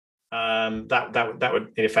that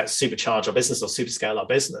would in effect supercharge our business or superscale our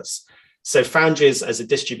business. So Foundry is as a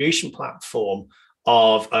distribution platform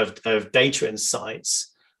of data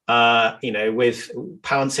insights. With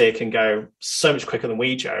Palantir can go so much quicker than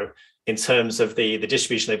Wejo in terms of the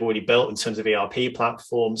distribution they've already built, in terms of ERP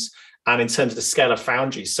platforms, and in terms of the scale of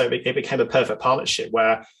Foundry. So it became a perfect partnership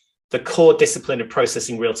where the core discipline of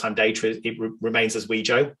processing real-time data, remains as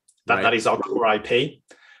Wejo. That is our core IP.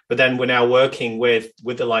 But then we're now working with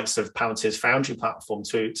the likes of Palantir's Foundry platform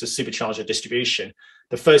to supercharge our distribution.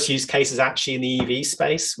 The first use case is actually in the EV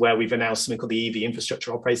space, where we've announced something called the EV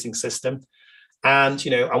Infrastructure Operating System. And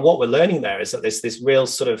what we're learning there is that there's this real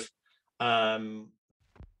sort of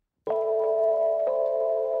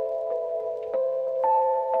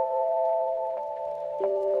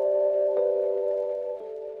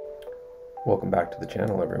Welcome back to the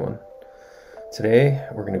channel, everyone. Today,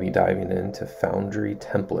 we're going to be diving into Foundry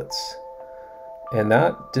Templates. And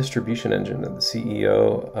that distribution engine that the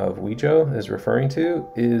CEO of Wejo is referring to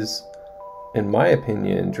is, in my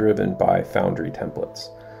opinion, driven by Foundry Templates.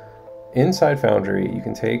 Inside Foundry, you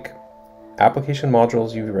can take application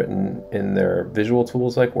modules you've written in their visual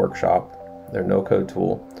tools like Workshop, their no-code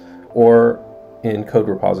tool, or in code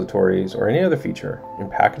repositories or any other feature, and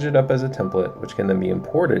package it up as a template, which can then be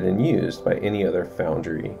imported and used by any other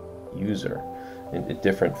Foundry user into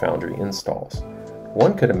different Foundry installs.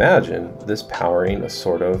 One could imagine this powering a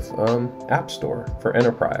sort of app store for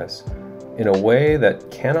enterprise in a way that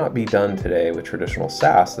cannot be done today with traditional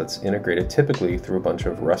SaaS that's integrated typically through a bunch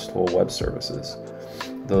of RESTful web services.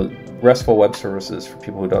 The RESTful web services, for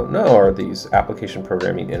people who don't know, are these application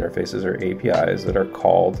programming interfaces or APIs that are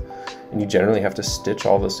called, and you generally have to stitch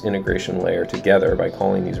all this integration layer together by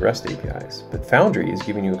calling these REST APIs. But Foundry is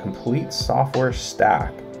giving you a complete software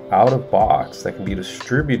stack out of box that can be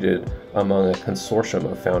distributed among a consortium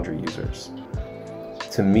of Foundry users.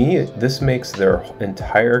 To me, this makes their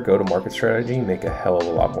entire go-to-market strategy make a hell of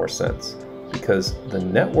a lot more sense, because the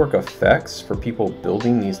network effects for people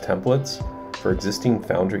building these templates for existing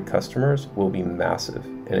Foundry customers will be massive,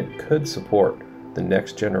 and it could support the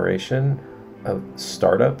next generation of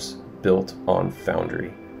startups built on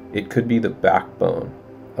Foundry. It could be the backbone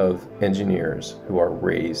of engineers who are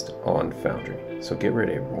raised on Foundry. So get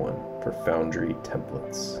ready, everyone, for Foundry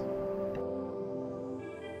Templates.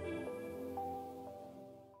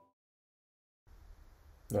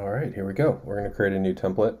 All right, here we go. We're going to create a new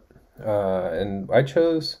template. And I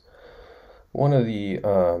chose one of the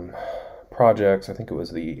projects. I think it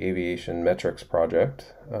was the aviation metrics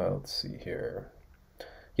project. Let's see here.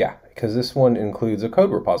 Yeah, because this one includes a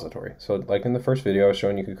code repository. So like in the first video, I was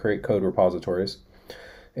showing you could create code repositories.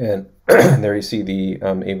 And there you see the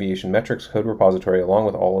aviation metrics code repository along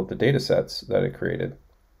with all of the data sets that it created.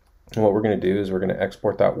 And what we're going to do is we're going to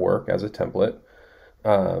export that work as a template.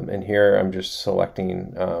 And here I'm just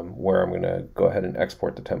selecting where I'm going to go ahead and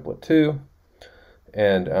export the template to.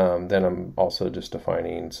 And then I'm also just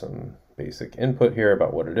defining some basic input here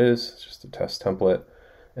about what it is. It's just a test template.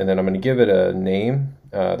 And then I'm going to give it a name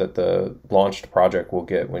that the launched project will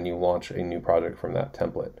get when you launch a new project from that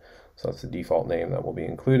template. So that's the default name that will be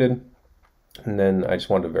included. And then I just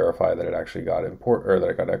wanted to verify that it actually got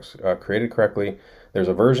created correctly. There's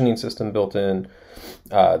a versioning system built in.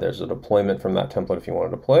 There's a deployment from that template if you want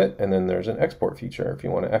to deploy it. And then there's an export feature if you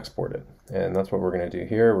want to export it. And that's what we're going to do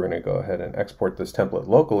here. We're going to go ahead and export this template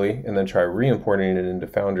locally and then try re-importing it into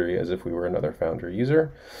Foundry as if we were another Foundry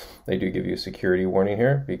user. They do give you a security warning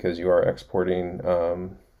here because you are exporting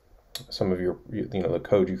some of your, the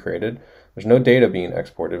code you created. There's no data being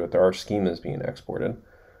exported, but there are schemas being exported.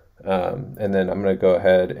 And then I'm going to go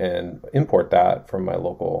ahead and import that from my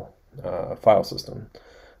local file system.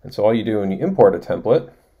 And so all you do when you import a template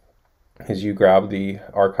is you grab the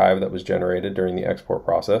archive that was generated during the export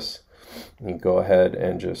process. And you go ahead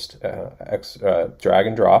and just drag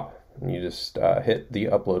and drop, and you just hit the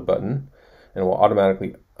upload button, and it will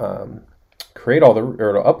automatically create it'll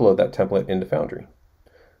upload that template into Foundry.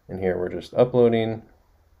 And here we're just uploading.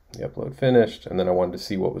 The upload finished, and then I wanted to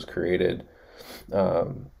see what was created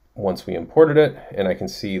once we imported it, and I can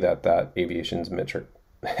see that that aviation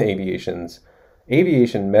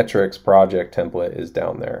metrics project template is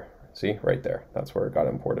down there. See, right there. That's where it got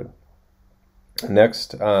imported.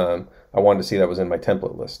 Next, I wanted to see that was in my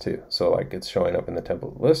template list too. So like it's showing up in the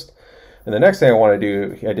template list. And the next thing I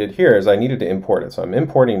did here is I needed to import it. So I'm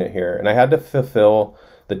importing it here, and I had to fulfill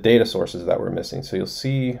the data sources that were missing. So you'll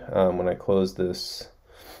see when I close this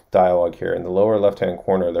dialog here in the lower left-hand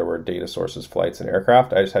corner, there were data sources, flights, and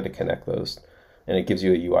aircraft. I just had to connect those, and it gives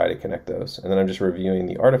you a UI to connect those. And then I'm just reviewing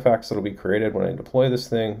the artifacts that will be created when I deploy this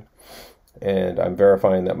thing. And I'm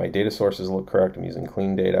verifying that my data sources look correct. I'm using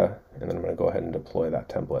clean data, and then I'm going to go ahead and deploy that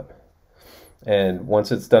template. And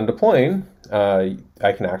once it's done deploying, I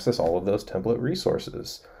can access all of those template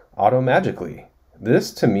resources auto-magically.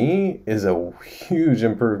 This, to me, is a huge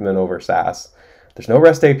improvement over SaaS. There's no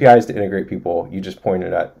REST APIs to integrate people. You just point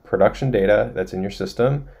it at production data that's in your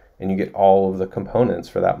system, and you get all of the components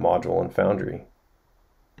for that module in Foundry.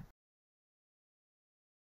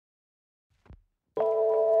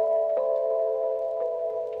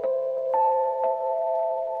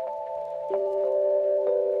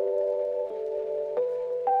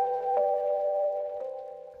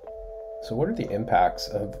 So what are the impacts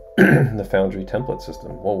of the Foundry template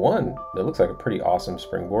system? Well, one, it looks like a pretty awesome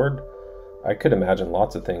springboard. I could imagine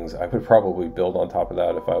lots of things I would probably build on top of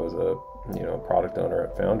that if I was a product owner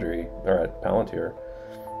at Foundry or at Palantir.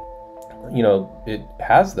 It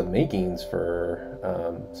has the makings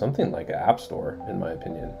for something like an app store, in my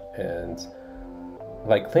opinion. And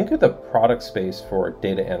think of the product space for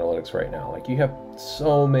data analytics right now. You have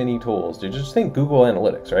so many tools. Just think Google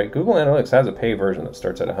Analytics, right? Google Analytics has a pay version that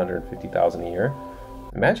starts at $150,000 a year.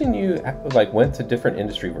 Imagine you went to different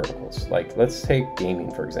industry verticals. Let's take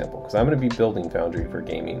gaming, for example, because I'm going to be building Foundry for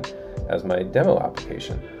gaming as my demo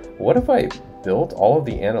application. What if I built all of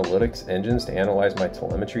the analytics engines to analyze my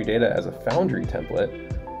telemetry data as a Foundry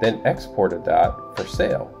template, then exported that for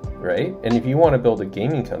sale, right? And if you want to build a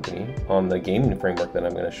gaming company on the gaming framework that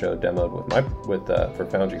I'm going to show demoed for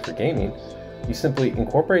Foundry for gaming, you simply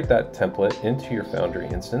incorporate that template into your Foundry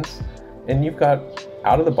instance, and you've got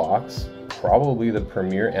out of the box probably the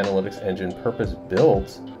premier analytics engine purpose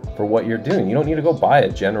built for what you're doing. You don't need to go buy a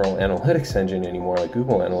general analytics engine anymore like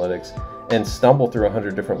Google Analytics and stumble through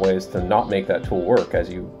 100 different ways to not make that tool work as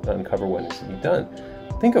you uncover what needs to be done.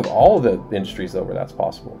 Think of all the industries though where that's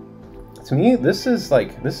possible. To me, this is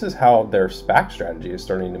how their SPAC strategy is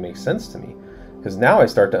starting to make sense to me, because now I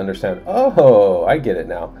start to understand, oh, I get it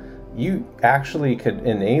now. You actually could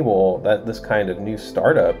enable this kind of new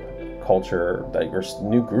startup culture, or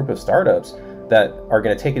new group of startups that are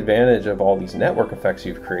going to take advantage of all these network effects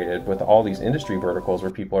you've created with all these industry verticals where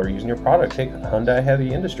people are using your product. Take Hyundai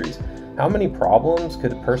Heavy Industries. How many problems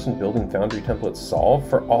could a person building Foundry templates solve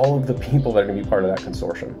for all of the people that are going to be part of that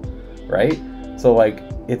consortium, right? So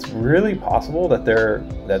it's really possible that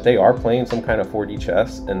they are playing some kind of 4D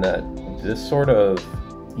chess, and that this sort of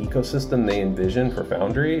ecosystem they envision for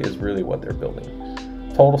Foundry is really what they're building.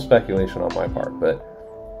 Total speculation on my part, but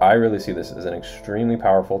I really see this as an extremely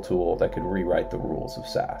powerful tool that could rewrite the rules of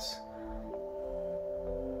SaaS.